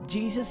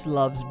Jesus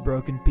loves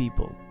broken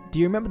people. Do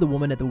you remember the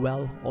woman at the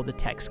well or the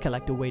tax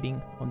collector waiting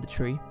on the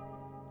tree?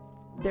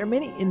 There are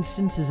many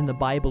instances in the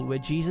Bible where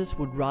Jesus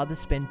would rather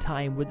spend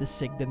time with the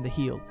sick than the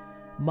healed.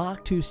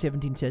 Mark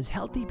 2:17 says,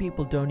 "Healthy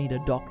people don't need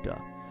a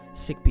doctor,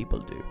 sick people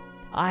do.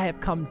 I have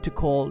come to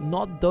call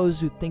not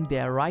those who think they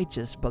are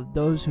righteous, but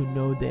those who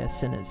know they are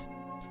sinners."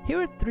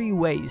 Here are 3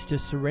 ways to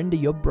surrender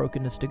your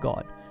brokenness to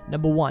God.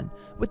 Number 1,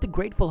 with a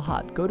grateful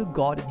heart, go to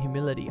God in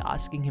humility,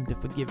 asking Him to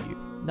forgive you.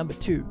 Number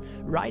 2,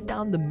 write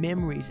down the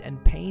memories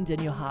and pains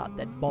in your heart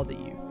that bother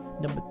you.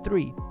 Number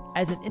 3,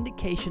 as an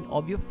indication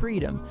of your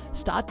freedom,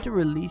 start to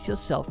release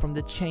yourself from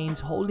the chains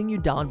holding you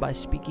down by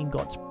speaking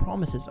God's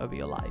promises over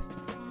your life.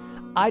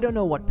 I don't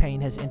know what pain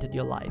has entered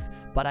your life,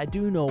 but I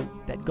do know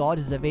that God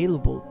is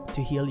available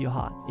to heal your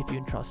heart if you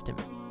entrust Him.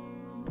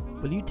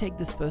 Will you take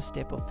this first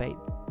step of faith?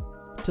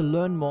 To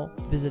learn more,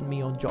 visit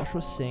me on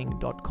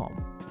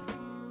joshuasingh.com.